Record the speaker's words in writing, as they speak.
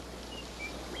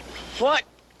What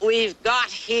we've got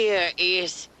here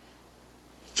is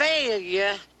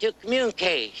failure to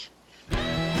communicate.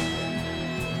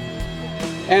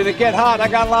 And to get hot, I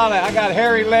got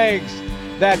hairy legs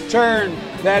that turn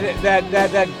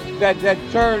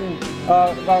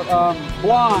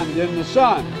blonde in the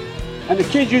sun. And the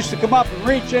kids used to come up and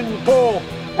reach in the pool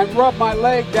and rub my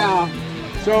leg down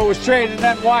so it was straight, and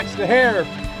then watch the hair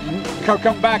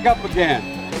come back up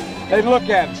again. They'd look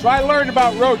at it. So I learned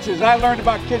about roaches. I learned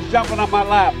about kids jumping on my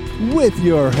lap. With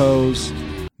your host,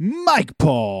 Mike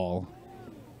Paul.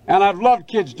 And I've loved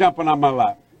kids jumping on my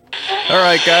lap. All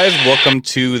right, guys, welcome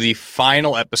to the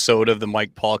final episode of the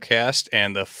Mike Paul cast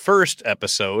and the first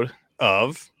episode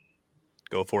of,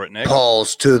 go for it, Nick.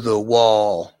 Paul's to the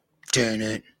wall.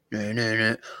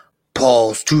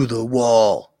 Paul's to the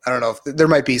wall. I don't know if there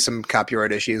might be some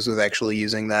copyright issues with actually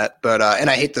using that, but and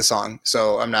I hate the song,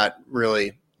 so I'm not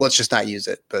really. Let's just not use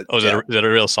it. But is that a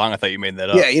real song? I thought you made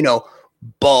that up. Yeah, you know,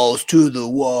 balls to the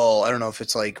wall. I don't know if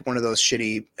it's like one of those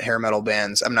shitty hair metal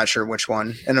bands. I'm not sure which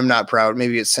one, and I'm not proud.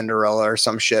 Maybe it's Cinderella or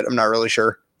some shit. I'm not really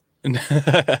sure.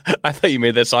 I thought you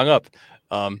made that song up.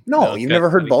 No, you've never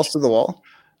heard Balls to the Wall?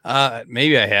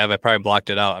 Maybe I have. I probably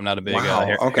blocked it out. I'm not a big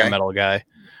hair metal guy.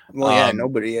 Well, yeah,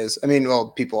 nobody is. I mean, well,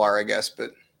 people are, I guess, but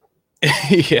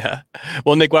yeah.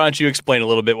 Well, Nick, why don't you explain a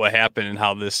little bit what happened and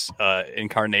how this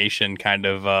incarnation kind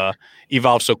of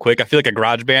evolved so quick? I feel like a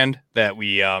garage band that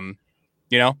we, I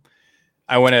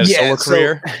went as a solo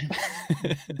career.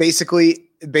 Basically,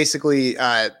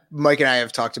 Mike and I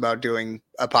have talked about doing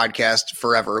a podcast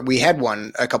forever. We had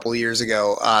one a couple of years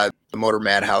ago, the Motor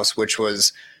Madhouse, which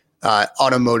was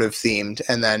automotive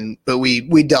themed, but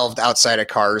we delved outside of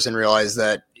cars and realized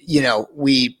that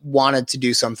we wanted to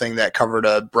do something that covered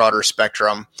a broader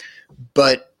spectrum,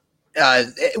 but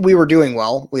we were doing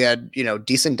well. We had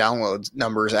decent download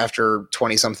numbers after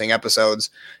 20 something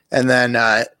episodes, and then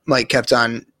Mike kept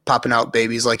on popping out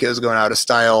babies like it was going out of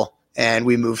style. And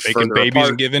we moved making further babies apart.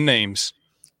 and giving names.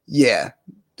 Yeah,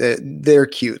 they're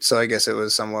cute. So I guess it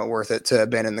was somewhat worth it to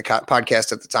abandon the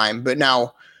podcast at the time. But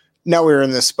now we're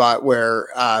in this spot where,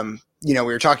 we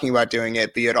were talking about doing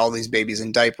it, but you had all these babies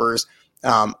in diapers.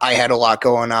 I had a lot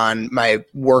going on. My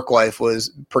work life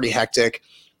was pretty hectic.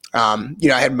 I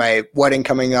had my wedding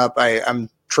coming up. I'm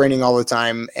training all the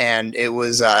time. And it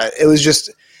was just,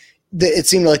 it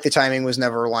seemed like the timing was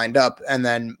never lined up. And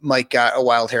then Mike got a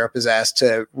wild hair up his ass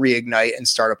to reignite and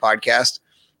start a podcast.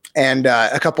 And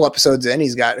a couple episodes in,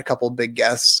 he's got a couple of big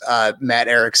guests, Matt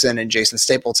Erickson and Jason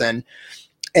Stapleton.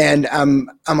 And I'm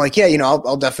like, yeah,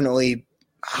 I'll definitely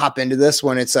hop into this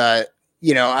when it's,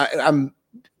 I'm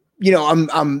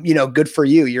good for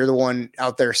you. You're the one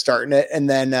out there starting it. And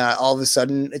then all of a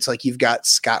sudden it's like, you've got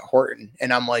Scott Horton.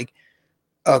 And I'm like,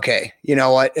 okay, you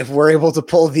know what? If we're able to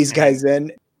pull these guys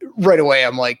in right away,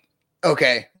 I'm like,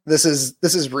 okay, this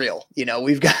is real.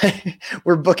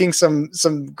 We're booking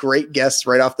some great guests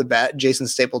right off the bat. Jason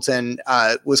Stapleton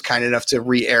was kind enough to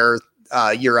re-air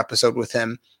your episode with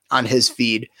him on his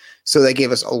feed. So that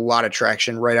gave us a lot of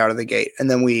traction right out of the gate. And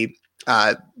then we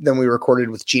recorded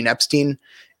with Gene Epstein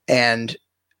and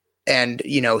he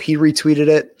retweeted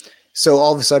it. So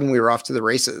all of a sudden we were off to the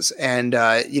races. And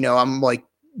I'm like,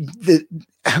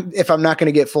 if I'm not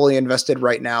going to get fully invested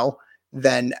right now,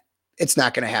 then it's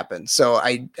not going to happen. So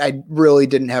I really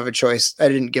didn't have a choice. I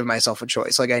didn't give myself a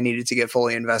choice. Like, I needed to get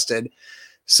fully invested.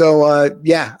 So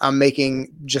I'm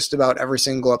making just about every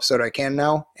single episode I can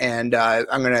now. And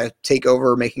I'm going to take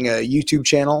over making a YouTube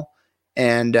channel,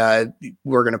 and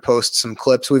we're going to post some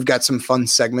clips. We've got some fun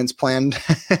segments planned.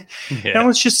 Yeah. Now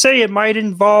let's just say it might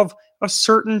involve a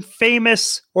certain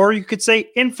famous, or you could say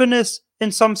infamous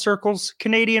in some circles,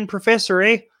 Canadian professor,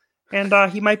 eh? And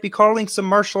he might be calling some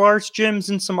martial arts gyms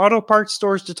and some auto parts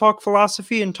stores to talk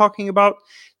philosophy and talking about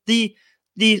the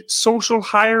social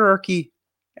hierarchy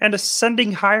and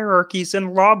ascending hierarchies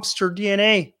in lobster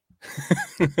DNA.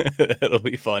 That'll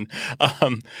be fun.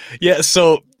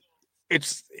 So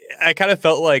I kind of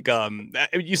felt like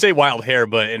you say wild hair,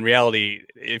 but in reality,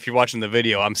 if you're watching the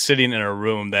video, I'm sitting in a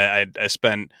room that I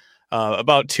spent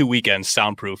about 2 weekends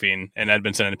soundproofing, and I'd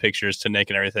been sending pictures to Nick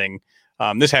and everything.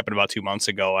 This happened about 2 months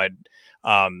ago.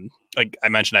 Like I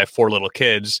mentioned, I have 4 little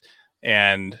kids,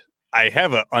 and I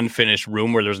have an unfinished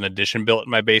room where there's an addition built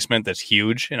in my basement that's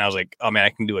huge. And I was like, oh man, I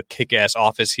can do a kick-ass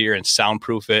office here and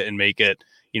soundproof it and make it,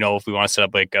 if we want to set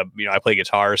up like I play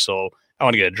guitar, so I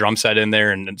want to get a drum set in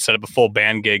there and set up a full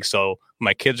band gig. So when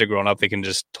my kids are growing up, they can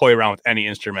just toy around with any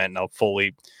instrument, and I'll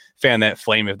fully fan that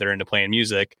flame if they're into playing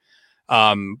music.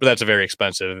 But that's a very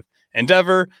expensive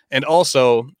endeavor. And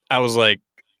also I was like,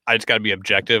 I just got to be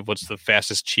objective. What's the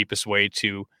fastest, cheapest way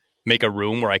to make a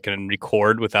room where I can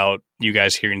record without you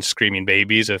guys hearing screaming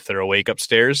babies if they're awake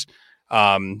upstairs.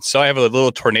 So I have a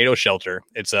little tornado shelter.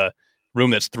 It's a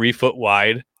room that's 3 foot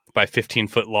wide by 15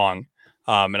 foot long.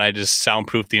 And I just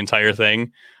soundproof the entire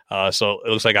thing. So it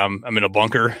looks like I'm in a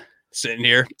bunker sitting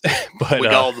here, but we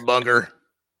call it the bunker.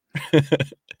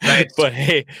 Nice. But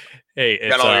hey, You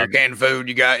got all your canned food.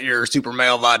 You got your Super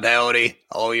Male Vitality,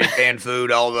 all your canned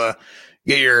food,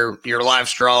 get your life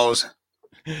straws,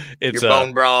 it's your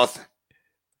bone broth.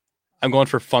 I'm going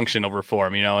for function over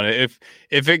form, and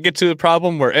if it gets to a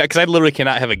problem because I literally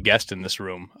cannot have a guest in this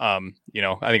room, I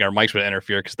think our mics would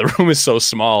interfere because the room is so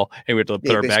small and we have to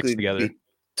put our backs together.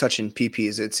 Touching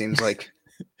PPs, it seems like.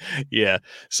 Yeah.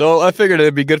 So I figured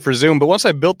it'd be good for Zoom, but once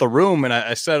I built the room and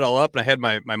I set it all up and I had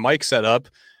my mic set up,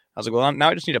 I was like, well, now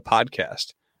I just need a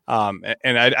podcast.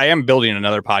 And I am building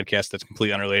another podcast that's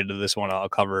completely unrelated to this one. I'll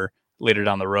cover later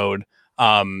down the road.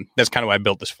 That's kind of why I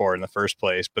built this for in the first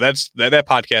place. But that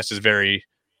podcast is very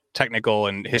technical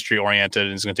and history oriented,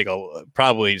 and it's going to take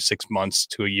probably 6 months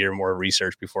to a year more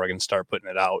research before I can start putting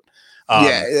it out.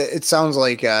 Yeah, it sounds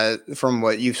like from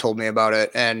what you've told me about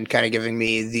it and kind of giving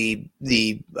me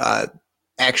the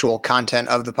actual content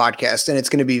of the podcast, and it's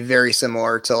going to be very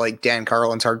similar to like Dan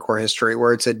Carlin's Hardcore History,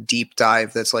 where it's a deep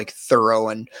dive that's like thorough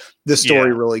and the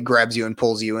story really grabs you and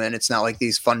pulls you in. It's not like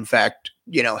these fun fact,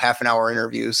 half an hour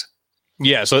interviews.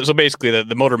 Yeah, so basically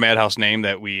the Motor Madhouse name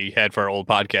that we had for our old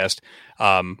podcast,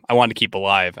 I wanted to keep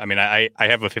alive. I mean, I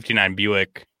have a 59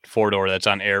 Buick 4-door that's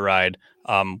on air ride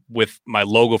with my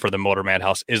logo for the Motor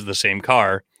Madhouse is the same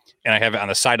car, and I have it on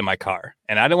the side of my car.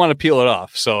 And I didn't want to peel it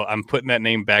off, so I'm putting that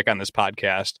name back on this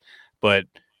podcast, but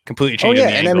completely changing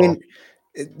the angle.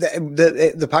 And I mean,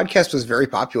 the podcast was very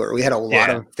popular. We had a lot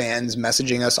of fans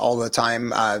messaging us all the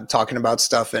time, talking about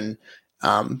stuff, and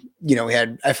we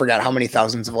had, I forgot how many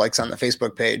thousands of likes on the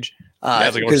Facebook page.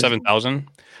 It's like over 7,000.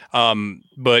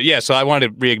 But yeah, so I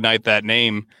wanted to reignite that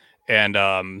name. And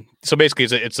so basically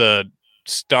it's a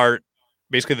start,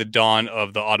 basically the dawn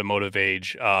of the automotive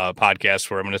age podcast,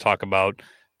 where I'm going to talk about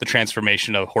the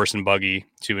transformation of horse and buggy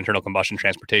to internal combustion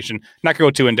transportation. Not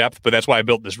going to go too in depth, but that's why I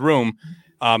built this room.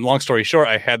 Long story short,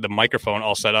 I had the microphone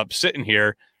all set up sitting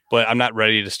here, but I'm not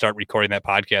ready to start recording that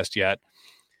podcast yet.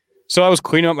 So I was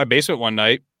cleaning up my basement one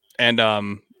night, and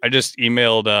I just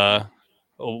emailed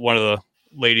one of the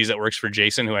ladies that works for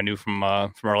Jason, who I knew from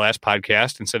our last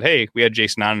podcast, and said, "Hey, we had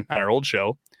Jason on our old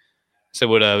show." I said,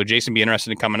 "Would Jason be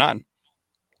interested in coming on?"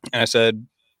 And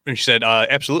she said,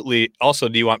 "Absolutely. Also,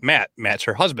 do you want Matt? Matt's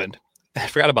her husband." I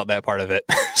forgot about that part of it.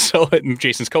 So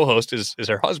Jason's co-host is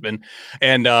her husband,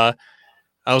 and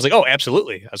I was like, "Oh,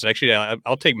 absolutely." I was actually,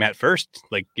 I'll take Matt first.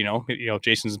 Like,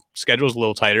 Jason's schedule is a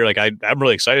little tighter. Like, I'm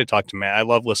really excited to talk to Matt. I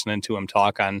love listening to him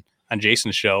talk on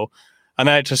Jason's show. And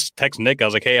then I just text Nick. I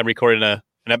was like, "Hey, I'm recording an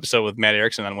episode with Matt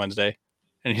Erickson on Wednesday,"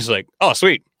 and he's like, "Oh,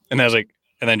 sweet." And then I was like,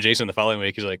 and then Jason the following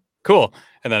week, he's like, "Cool."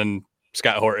 And then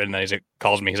Scott Horton, and he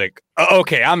calls me. He's like, "Oh,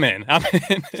 okay, I'm in."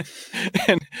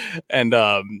 and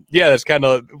that's kind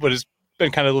of what has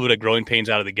been kind of a little bit of growing pains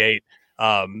out of the gate.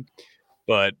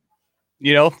 But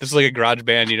this is like a garage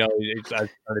band. I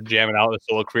started jamming out the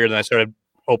solo career, then I started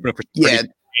opening for games.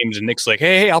 And Nick's like,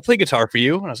 "Hey, I'll play guitar for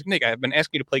you." And I was like, "Nick, I've been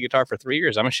asking you to play guitar for 3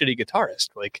 years. I'm a shitty guitarist."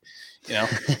 Like,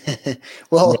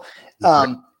 Well,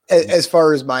 as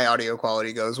far as my audio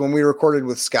quality goes, when we recorded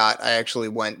with Scott, I actually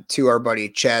went to our buddy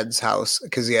Chad's house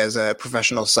because he has a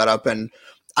professional setup, and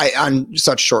on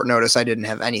such short notice, I didn't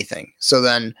have anything. So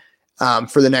then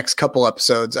for the next couple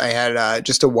episodes, I had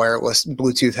just a wireless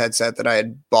Bluetooth headset that I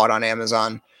had bought on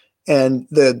Amazon, and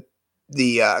the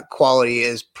quality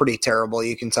is pretty terrible.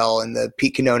 You can tell in the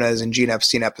Pete Canonas and Gene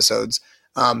Epstein episodes.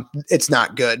 It's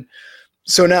not good.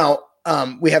 So now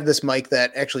we have this mic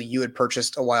that actually you had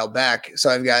purchased a while back. So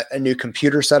I've got a new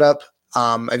computer set up.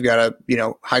 I've got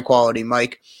a high quality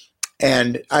mic,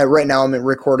 and right now I'm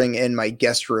recording in my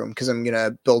guest room because I'm going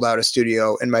to build out a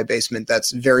studio in my basement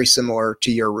that's very similar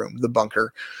to your room, the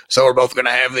bunker. So we're both going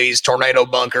to have these tornado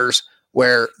bunkers,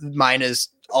 where mine is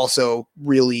also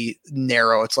really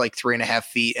narrow. It's like 3.5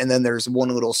 feet. And then there's one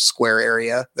little square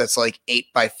area that's like 8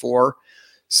 by 4.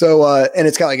 So, and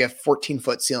it's got like a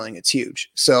 14-foot ceiling. It's huge.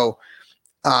 So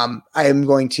I am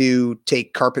going to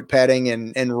take carpet padding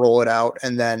and roll it out,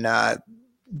 and then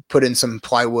put in some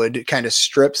plywood kind of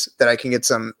strips that I can get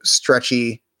some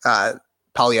stretchy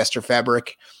polyester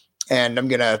fabric. And I'm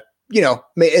going to,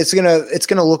 it's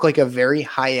going to look like a very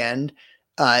high end,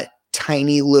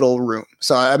 tiny little room.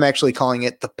 So I'm actually calling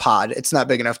it the pod. It's not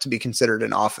big enough to be considered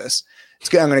an office.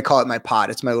 I'm going to call it my pod.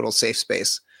 It's my little safe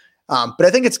space. But I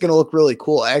think it's going to look really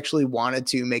cool. I actually wanted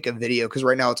to make a video because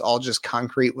right now it's all just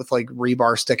concrete with like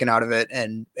rebar sticking out of it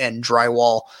and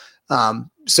drywall.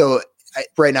 So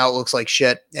right now it looks like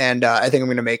shit. And I think I'm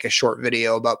going to make a short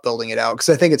video about building it out because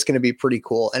I think it's going to be pretty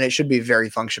cool and it should be very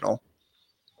functional.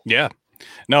 Yeah,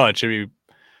 no, it should be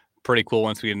pretty cool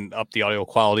once we can up the audio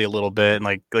quality a little bit. And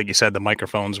like you said, the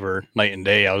microphones were night and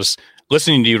day. I was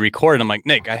listening to you record and I'm like,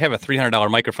 Nick, I have a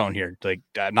 $300 microphone here. Like,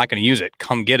 I'm not going to use it.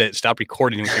 Come get it. Stop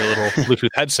recording with your little Bluetooth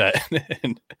headset.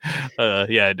 And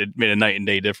it made a night and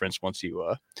day difference once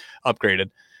you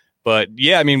upgraded. But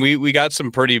yeah, I mean, we got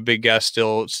some pretty big guests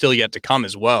still yet to come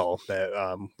as well that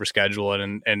we're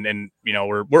scheduling, and you know,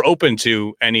 we're open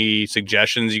to any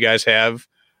suggestions you guys have.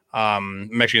 I'm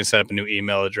actually gonna set up a new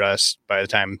email address. By the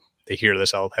time they hear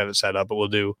this, I'll have it set up, but we'll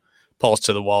do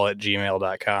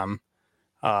pulsetothewall@gmail.com.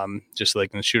 Just so they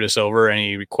can shoot us over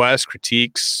any requests,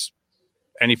 critiques,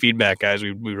 any feedback, guys.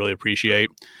 We really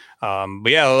appreciate. But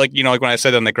yeah, like when I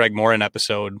said on the Greg Morin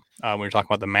episode, we were talking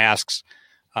about the masks.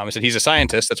 I said he's a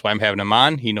scientist. That's why I'm having him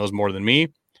on. He knows more than me.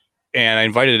 And I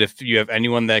invited, if you have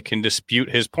anyone that can dispute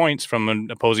his points from an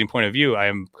opposing point of view, I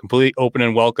am completely open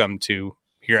and welcome to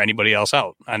hear anybody else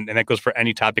out. And that goes for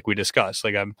any topic we discuss.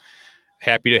 Like, I'm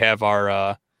happy to have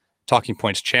our talking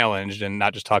points challenged and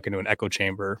not just talking to an echo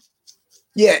chamber.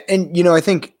 Yeah. And, I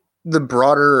think the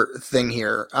broader thing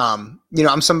here, I'm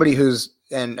somebody who's,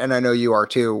 and I know you are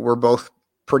too, we're both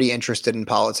pretty interested in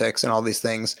politics and all these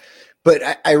things.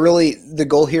 But I really, the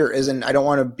goal here isn't, I don't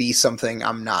want to be something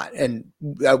I'm not. And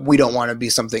we don't want to be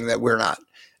something that we're not.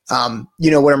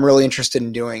 What I'm really interested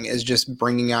in doing is just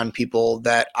bringing on people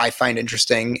that I find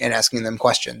interesting and asking them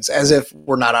questions as if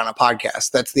we're not on a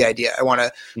podcast. That's the idea. I want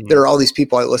to, there are all these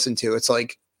people I listen to. It's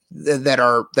like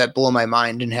that blow my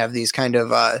mind and have these kind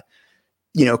of,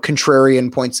 contrarian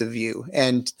points of view,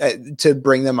 and to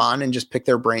bring them on and just pick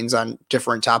their brains on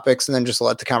different topics and then just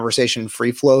let the conversation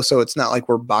free flow. So it's not like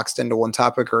we're boxed into one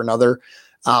topic or another.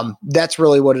 That's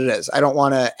really what it is. I don't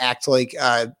want to act like,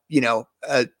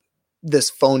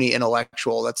 this phony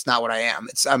intellectual. That's not what I am.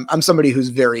 I'm somebody who's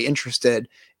very interested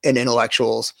in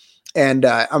intellectuals, and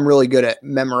I'm really good at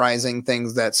memorizing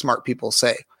things that smart people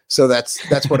say. So that's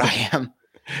what I am.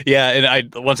 Yeah, and I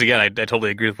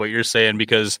totally agree with what you're saying,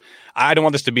 because I don't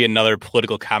want this to be another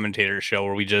political commentator show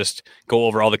where we just go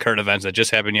over all the current events that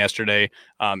just happened yesterday.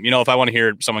 If I want to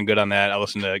hear someone good on that, I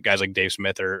listen to guys like Dave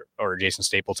Smith or Jason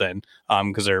Stapleton,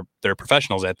 because they're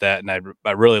professionals at that, and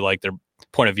I really like their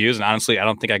point of views. And honestly, I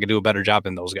don't think I could do a better job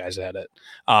than those guys at it.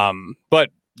 But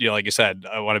like you said,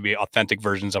 I want to be authentic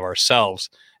versions of ourselves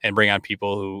and bring on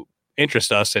people who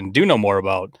interest us and do know more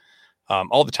about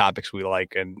all the topics we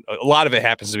like. And a lot of it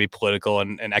happens to be political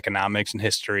and economics and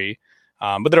history.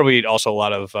 But there'll be also a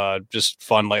lot of just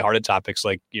fun, lighthearted topics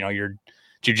like, your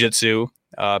jiu-jitsu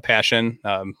passion.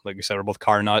 Like you said, we're both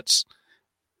car nuts,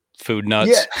 food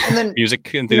nuts, and then,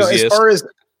 music enthusiasts. As far as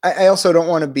I also don't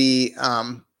want to be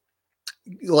I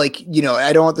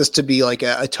don't want this to be like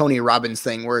a Tony Robbins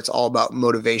thing where it's all about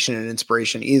motivation and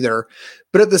inspiration either.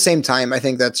 But at the same time, I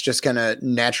think that's just going to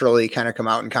naturally kind of come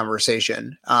out in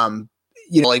conversation.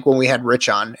 Like when we had Rich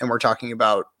on and we're talking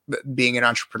about being an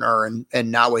entrepreneur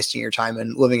and not wasting your time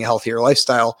and living a healthier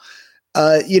lifestyle.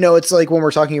 It's like when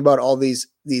we're talking about all these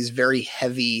very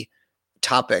heavy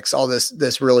topics, all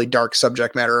this really dark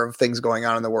subject matter of things going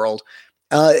on in the world.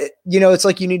 It's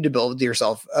like you need to build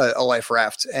yourself a life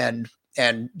raft and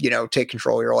take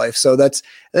control of your life. So I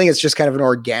think it's just kind of an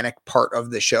organic part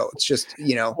of the show. It's just,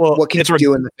 what can you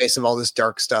do in the face of all this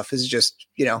dark stuff is just,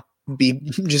 be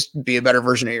a better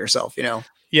version of yourself,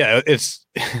 Yeah, it's,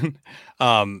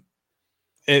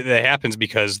 it happens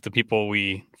because the people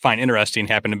we find interesting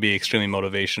happen to be extremely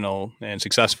motivational and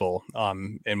successful,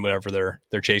 in whatever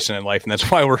they're chasing in life. And that's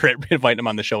why we're inviting them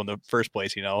on the show in the first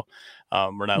place. We're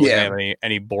not looking to have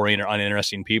any boring or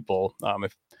uninteresting people.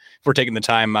 If we're taking the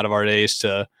time out of our days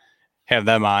to have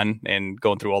them on and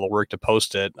going through all the work to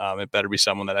post it, it better be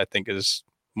someone that I think is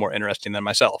more interesting than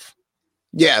myself.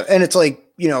 Yeah. And it's like,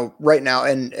 right now,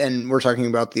 and we're talking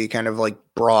about the kind of like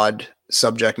broad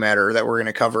subject matter that we're going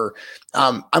to cover.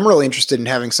 I'm really interested in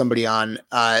having somebody on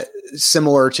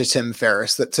similar to Tim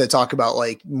Ferriss to talk about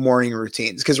like morning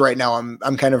routines. Cause right now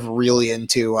I'm kind of really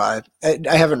into, I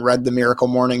haven't read The Miracle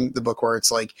Morning, the book where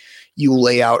it's like you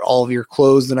lay out all of your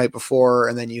clothes the night before,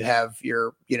 and then you have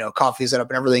your, coffee set up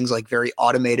and everything's like very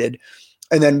automated.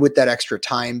 And then with that extra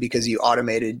time, because you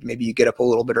automated, maybe you get up a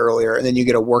little bit earlier and then you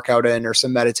get a workout in or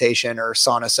some meditation or a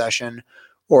sauna session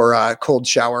or a cold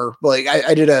shower. Like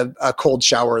I did a cold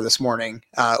shower this morning,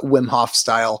 Wim Hof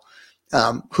style,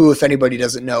 who, if anybody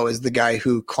doesn't know, is the guy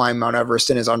who climbed Mount Everest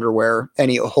in his underwear, and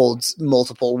he holds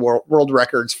multiple world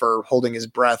records for holding his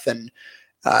breath and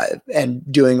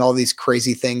doing all these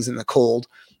crazy things in the cold.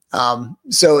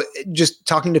 So just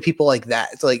talking to people like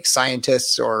that, like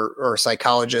scientists or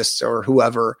psychologists or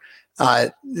whoever,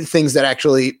 things that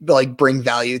actually like bring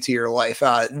value to your life.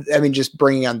 I mean, just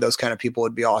bringing on those kind of people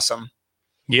would be awesome.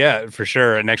 Yeah, for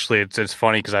sure. And actually, it's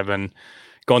funny because I've been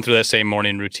going through that same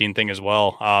morning routine thing as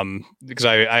well. Because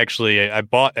I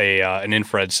bought an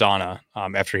infrared sauna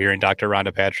after hearing Dr.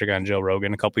 Rhonda Patrick on Joe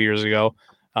Rogan a couple years ago.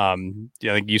 I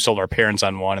think you sold our parents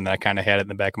on one, and then I kind of had it in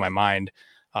the back of my mind.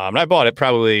 And I bought it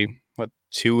probably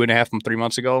 2.5 3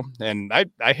 months ago, and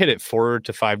I hit it 4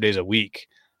 to 5 days a week.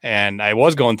 And I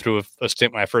was going through a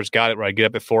stint when I first got it where I get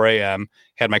up at 4 a.m.,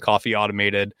 had my coffee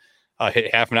automated,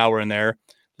 hit half an hour in there,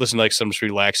 listen to like some just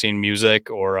relaxing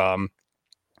music or, an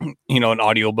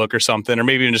audiobook or something, or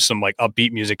maybe even just some like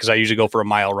upbeat music. Cause I usually go for a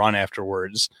mile run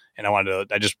afterwards, and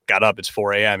I just got up, it's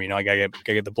 4 a.m. I gotta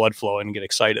get the blood flowing and get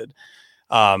excited.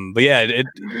 But yeah,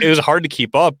 it was hard to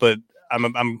keep up, but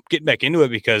I'm getting back into it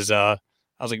because,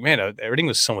 I was like, man, everything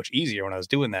was so much easier when I was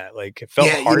doing that. Like it felt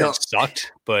hard, it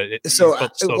sucked, but it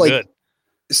felt so like, good.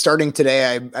 Starting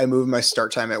today, I moved my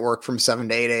start time at work from 7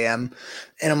 to 8 a.m.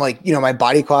 And I'm like, my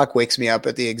body clock wakes me up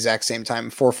at the exact same time,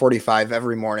 4:45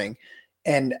 every morning.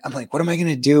 And I'm like, what am I going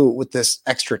to do with this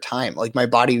extra time? Like my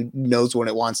body knows when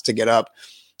it wants to get up.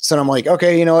 So I'm like,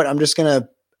 okay, you know what? I'm just going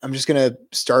to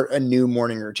start a new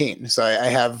morning routine. So I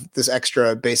have this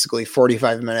extra basically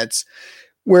 45 minutes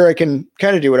where I can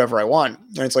kind of do whatever I want.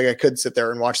 And it's like, I could sit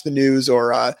there and watch the news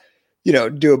or,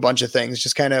 do a bunch of things,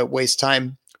 just kind of waste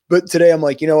time. But today I'm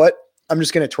like, you know what? I'm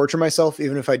just going to torture myself.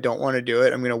 Even if I don't want to do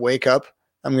it, I'm going to wake up,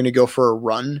 I'm going to go for a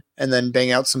run and then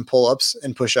bang out some pull-ups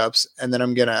and push-ups. And then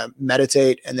I'm going to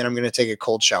meditate. And then I'm going to take a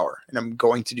cold shower, and I'm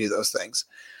going to do those things.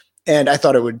 And I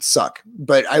thought it would suck,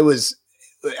 but I was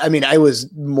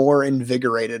more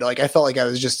invigorated. Like I felt like I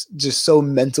was just so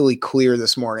mentally clear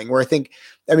this morning, where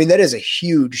that is a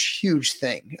huge, huge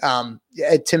thing.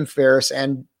 Tim Ferriss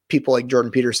and people like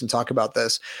Jordan Peterson talk about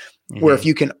this, where if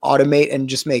you can automate and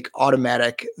just make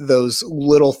automatic those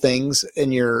little things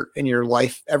in your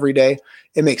life every day,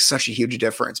 it makes such a huge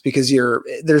difference, because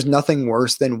there's nothing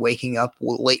worse than waking up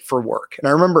late for work. And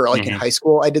I remember in high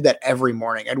school, I did that every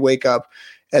morning. I'd wake up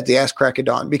at the ass crack of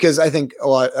dawn, because I think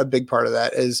a big part of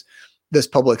that is this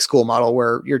public school model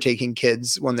where you're taking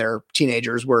kids when they're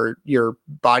teenagers, where your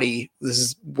body, this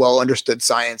is well understood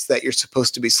science, that you're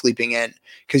supposed to be sleeping in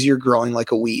because you're growing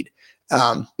like a weed.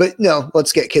 But no,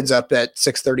 let's get kids up at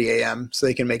 6:30 a.m. so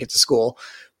they can make it to school.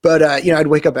 But, I'd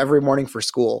wake up every morning for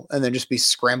school and then just be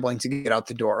scrambling to get out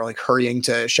the door, like hurrying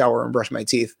to shower and brush my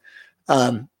teeth.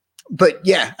 But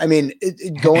yeah, I mean,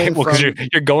 going well, because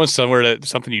you're going somewhere to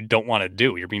something you don't want to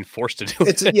do. You're being forced to do.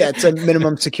 It's a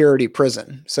minimum security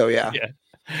prison. So yeah,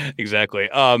 exactly.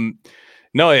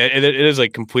 No, it is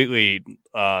like completely,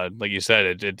 like you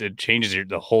said, it changes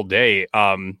the whole day.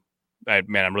 I'm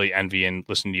really envying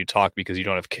listening to you talk, because you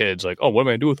don't have kids. Like, oh, what am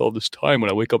I gonna do with all this time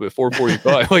when I wake up at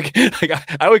 4:45? like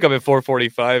I wake up at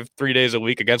 4:45 3 days a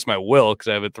week against my will, because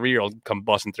I have a 3-year-old come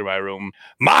busting through my room.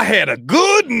 I had a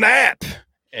good nap.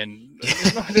 And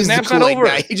his nap's not over.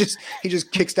 He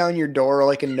just kicks down your door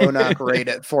like a no-knock raid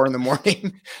at 4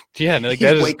 a.m. Yeah, and like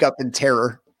wake up in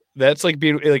terror. That's like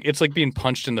it's like being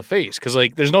punched in the face, because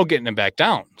like there's no getting him back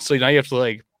down. So now you have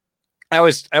to I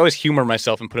always humor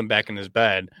myself and put him back in his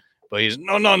bed, but he's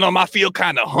no, I feel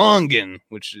kind of hungry,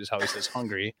 which is how he says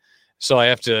hungry. So I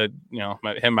have to, him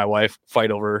and my wife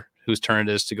fight over whose turn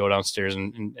it is to go downstairs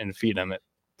and feed him at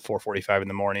 4:45 in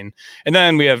the morning. And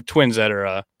then we have twins that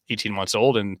are 18 months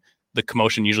old, and the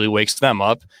commotion usually wakes them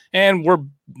up, and we're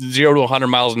 0 to 100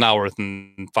 miles an hour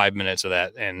within 5 minutes of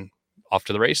that, and off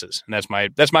to the races. And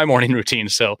that's my morning routine.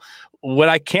 So when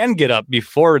I can get up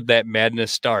before that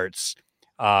madness starts,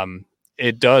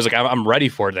 it does, like I'm ready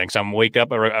for it then, because I'm awake,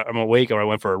 or I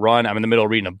went for a run, I'm in the middle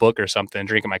of reading a book or something,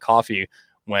 drinking my coffee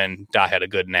when I had a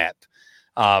good nap.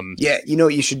 Yeah,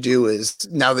 what you should do is,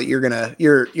 now that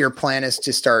your plan is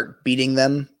to start beating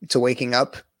them to waking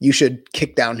up, you should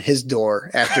kick down his door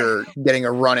after getting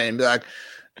a run in and be like,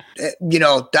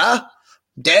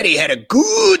 Daddy had a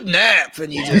good nap,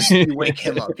 and you wake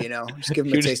him up, just give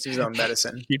him a taste of his own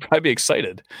medicine. He'd probably be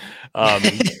excited.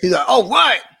 He's like, oh,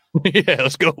 what? Yeah,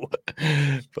 let's go.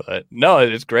 But no,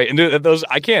 it's great. And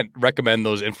I can't recommend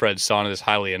those infrared saunas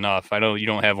highly enough. I know you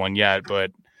don't have one yet,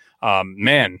 but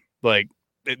man, like,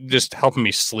 it just helping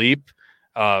me sleep.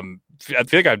 I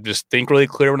feel like I just think really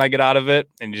clear when I get out of it,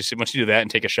 and just once you do that and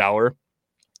take a shower.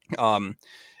 And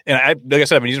like I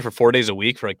said, I've been using it for 4 days a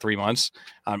week for like 3 months.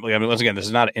 Once again, this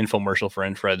is not an infomercial for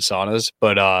infrared saunas,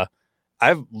 but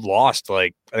I've lost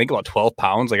like I think about 12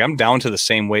 pounds. Like I'm down to the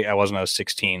same weight I was when I was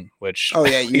 16. Which Oh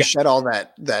yeah, you shed all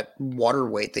that water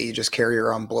weight that you just carry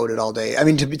around bloated all day. I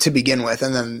mean, to begin with,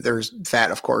 and then there's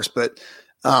fat, of course. But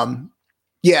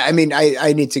yeah, I mean,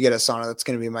 I need to get a sauna. That's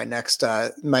going to be my next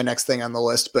thing on the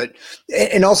list. But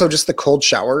and also just the cold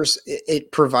showers.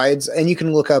 It provides, and you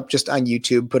can look up just on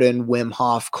YouTube, put in Wim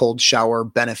Hof cold shower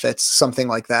benefits, something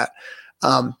like that.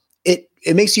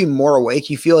 It makes you more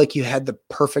awake. You feel like you had the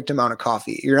perfect amount of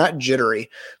coffee. You're not jittery,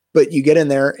 but you get in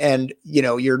there and, you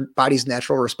know, your body's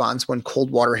natural response when cold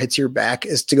water hits your back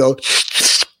is to go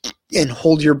and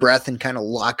hold your breath and kind of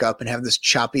lock up and have this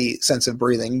choppy sense of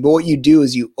breathing. But what you do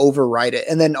is you override it.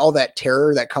 And then all that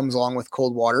terror that comes along with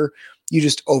cold water, you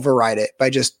just override it by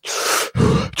just,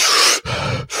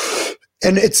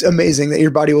 and it's amazing that your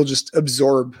body will just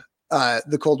absorb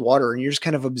the cold water, and you're just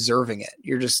kind of observing it.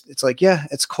 It's like, yeah,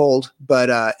 it's cold,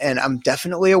 but, and I'm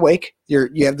definitely awake.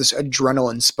 You have this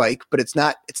adrenaline spike, but it's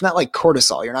not like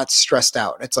cortisol. You're not stressed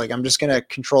out. It's like, I'm just going to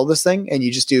control this thing. And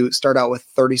you just start out with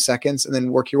 30 seconds and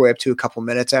then work your way up to a couple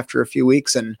minutes after a few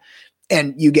weeks. And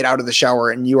you get out of the shower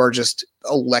and you are just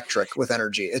electric with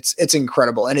energy. It's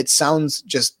incredible. And it sounds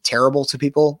just terrible to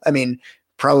people. I mean,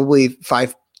 probably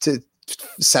 5 to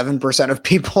 7% of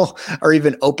people are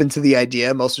even open to the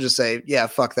idea. Most will just say, yeah,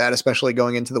 fuck that, especially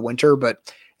going into the winter.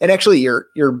 And actually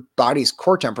your body's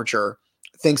core temperature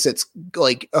thinks it's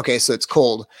like, okay, so it's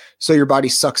cold. So your body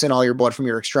sucks in all your blood from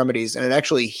your extremities and it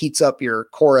actually heats up your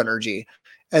core energy.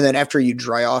 And then after you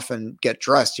dry off and get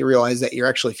dressed, you realize that you're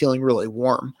actually feeling really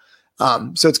warm.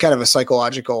 So it's kind of a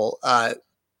psychological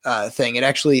thing.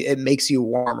 It makes you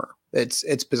warmer.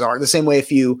 It's bizarre. The same way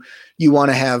if you want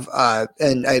to have,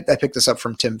 and I picked this up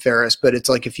from Tim Ferriss, but it's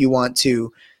like if you want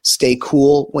to stay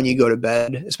cool when you go to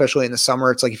bed, especially in the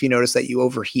summer, it's like if you notice that you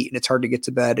overheat and it's hard to get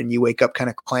to bed and you wake up kind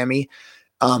of clammy,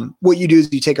 what you do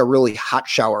is you take a really hot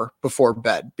shower before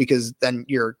bed, because then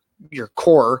your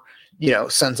core,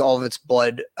 sends all of its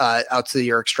blood out to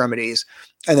your extremities,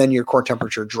 and then your core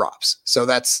temperature drops. So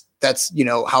that's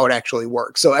how it actually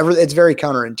works. So it's very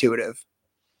counterintuitive.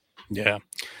 Yeah.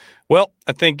 Well,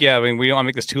 I think, we don't want to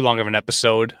make this too long of an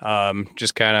episode.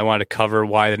 Just kind of wanted to cover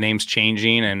why the name's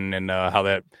changing and how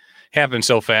that happened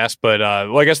so fast. But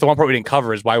I guess the one part we didn't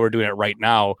cover is why we're doing it right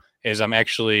now is I'm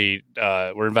actually,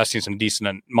 we're investing some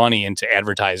decent money into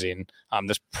advertising.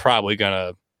 That's probably going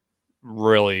to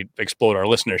really explode our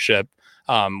listenership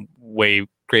way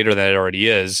greater than it already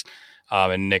is.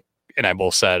 And Nick and I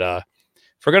both said,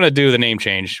 if we're going to do the name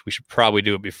change, we should probably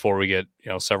do it before we get,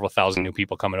 several thousand new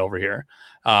people coming over here.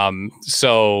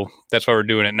 So that's why we're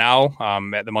doing it now.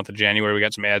 At the month of January, we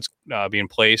got some ads being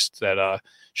placed that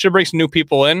should bring some new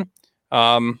people in.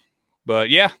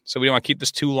 But yeah, so we don't want to keep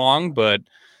this too long, but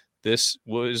this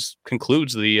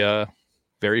concludes the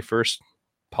very first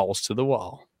Balls to the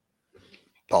Wall.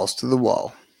 Balls to the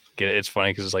wall. Get it? It's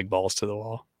funny because it's like balls to the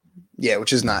wall. Yeah,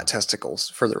 which is not testicles,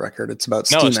 for the record. It's about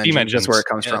steam engines. That's where it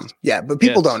comes from. Yeah, but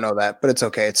people don't know that, but it's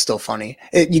okay. It's still funny.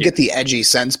 You get the edgy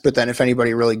sense, but then if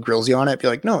anybody really grills you on it, be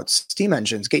like, no, it's steam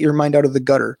engines. Get your mind out of the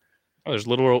gutter. Oh, there's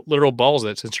literal balls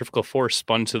that centrifugal force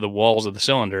spun to the walls of the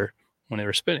cylinder when they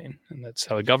were spinning, and that's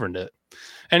how it governed it.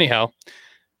 Anyhow,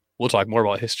 we'll talk more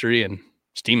about history and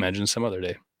steam engines some other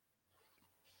day.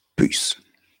 Peace.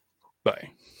 Bye.